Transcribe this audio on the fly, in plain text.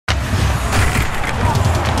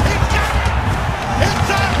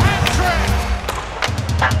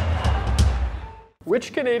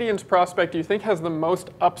Which Canadiens prospect do you think has the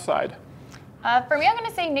most upside? For me, I'm going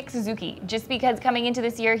to say Nick Suzuki, just because coming into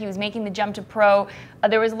this year, he was making the jump to pro.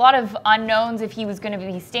 There was a lot of unknowns if he was going to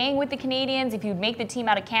be staying with the Canadiens, if he would make the team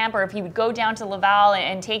out of camp, or if he would go down to Laval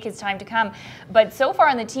and take his time to come. But so far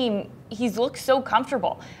on the team, he's looked so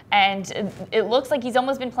comfortable. And it looks like he's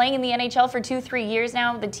almost been playing in the NHL for 2-3 years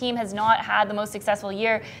now. The team has not had the most successful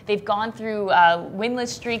year. They've gone through winless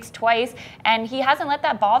streaks twice, and he hasn't let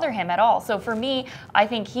that bother him at all. So for me, I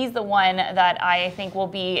think he's the one that I think will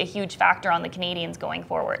be a huge factor on the Canadiens going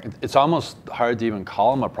forward. It's almost hard to even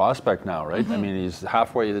call him a prospect now, right? I mean, he's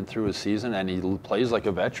halfway through his season, and he plays like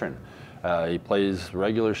a veteran. He plays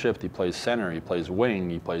regular shift, he plays center, he plays wing,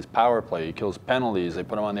 he plays power play, he kills penalties, they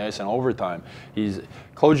put him on the ice in overtime.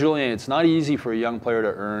 Claude Julien, it's not easy for a young player to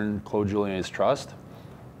earn Claude Julien's trust.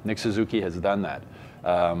 Nick Suzuki has done that.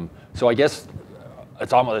 So I guess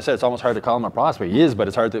it's almost hard to call him a prospect. He is, but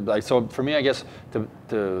it's hard to, so for me, I guess,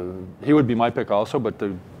 he would be my pick also, but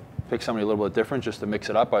to pick somebody a little bit different just to mix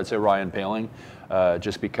it up, I'd say Ryan Poehling,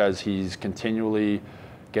 just because he's continually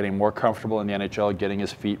getting more comfortable in the NHL, getting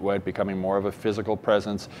his feet wet, becoming more of a physical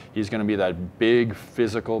presence. He's going to be that big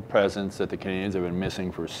physical presence that the Canadiens have been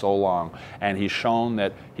missing for so long. And he's shown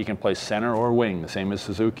that he can play center or wing, the same as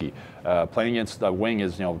Suzuki. Playing against the wing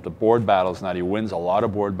is, the board battles now. He wins a lot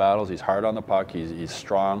of board battles. He's hard on the puck. He's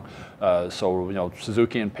strong. So,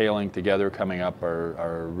 Suzuki and Poehling together coming up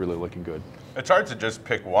are really looking good. It's hard to just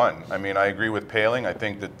pick one. I mean, I agree with Poehling. I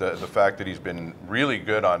think that the fact that he's been really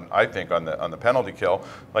good on the penalty kill,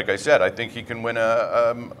 like I said, I think he can win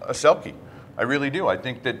a Selke. I really do. I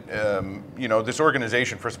think that this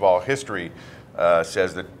organization, first of all, history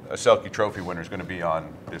says that a Selke Trophy winner is going to be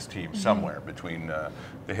on this team somewhere between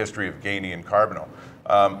the history of Gainey and Carbonell.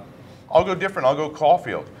 I'll go different. I'll go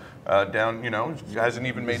Caufield. Hasn't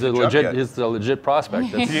even made the jump yet. He's a legit prospect.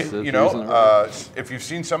 If you've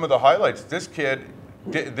seen some of the highlights, this kid,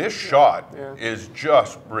 this shot is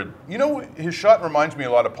just, his shot reminds me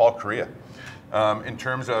a lot of Paul Kariya in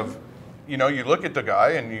terms of, you look at the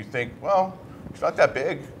guy and you think, well, it's not that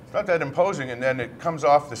big, it's not that imposing, and then it comes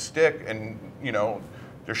off the stick and,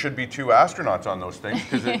 there should be 2 astronauts on those things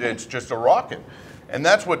because it's just a rocket. And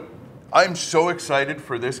that's what, I'm so excited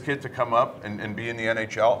for this kid to come up and be in the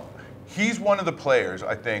NHL. He's one of the players,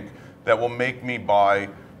 I think, that will make me buy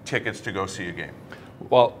tickets to go see a game.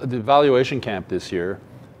 Well, the evaluation camp this year,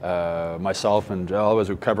 myself and all of us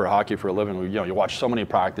who cover hockey for a living, you watch so many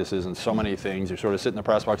practices and so many things. You sort of sit in the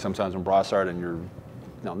press box sometimes in Brassard and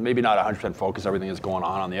you're maybe not 100% focused, everything is going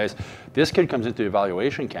on the ice. This kid comes into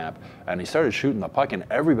evaluation camp and he started shooting the puck and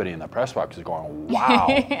everybody in the press box is going,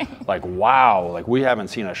 wow, wow, we haven't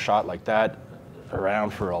seen a shot like that around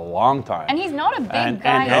for a long time. And he's not a big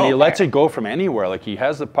guy. And he lets it go from anywhere. He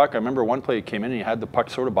has the puck. I remember one play he came in and he had the puck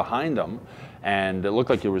sort of behind him and it looked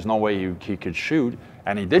like there was no way he could shoot.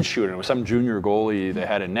 And he did shoot, and it was some junior goalie they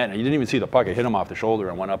had in net, and he didn't even see the puck. It hit him off the shoulder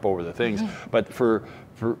and went up over the things. But for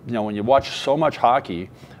when you watch so much hockey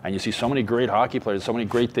and you see so many great hockey players, so many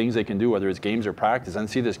great things they can do, whether it's games or practice, and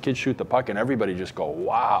see this kid shoot the puck, and everybody just go,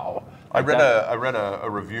 wow. I read a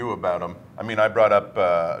review about him. I mean, I brought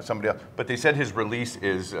up somebody else, but they said his release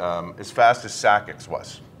is as fast as Sakic's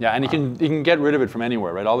was. Yeah, and he can get rid of it from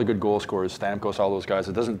anywhere, right? All the good goal scorers, Stamkos, all those guys.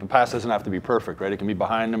 The pass doesn't have to be perfect, right? It can be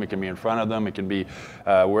behind them, it can be in front of them, it can be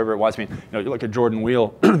wherever it wants. I mean, you look at Jordan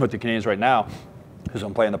Wheel with the Canadiens right now, who's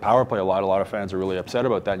been playing the power play a lot. A lot of fans are really upset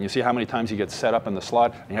about that. And you see how many times he gets set up in the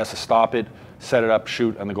slot and he has to stop it, set it up,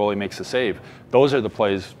 shoot, and the goalie makes the save. Those are the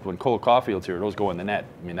plays when Caufield's here. Those go in the net.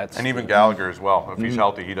 I mean, that's, and even Gallagher as well. If he's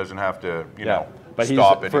healthy, he doesn't have to, but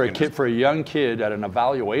stop it. For a young kid at an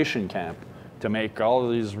evaluation camp, to make all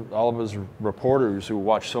of his reporters who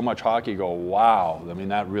watch so much hockey go, wow. I mean,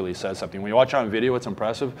 that really says something. When you watch on video, it's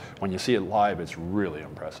impressive. When you see it live, it's really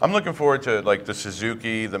impressive. I'm looking forward to the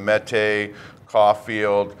Suzuki, the Mete,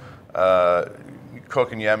 Caufield,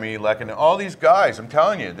 Kokanyemi, Lehkonen, all these guys. I'm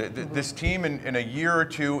telling you, this team in a year or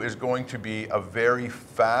two is going to be a very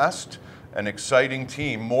fast an exciting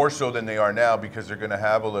team, more so than they are now, because they're going to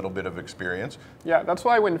have a little bit of experience. Yeah, that's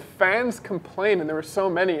why when fans complain, and there were so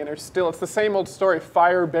many, and it's the same old story,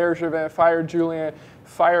 fire Bergevin, fire Julien,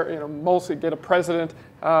 fire, Molsey, get a president.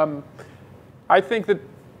 I think that,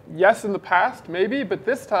 yes, in the past, maybe, but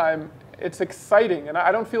this time, it's exciting, and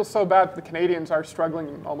I don't feel so bad that the Canadiens are struggling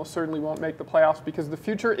and almost certainly won't make the playoffs, because the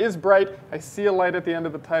future is bright. I see a light at the end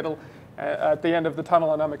of the tunnel,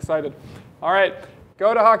 and I'm excited. All right.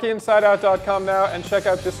 Go to hockeyinsideout.com now and check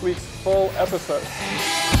out this week's full episode.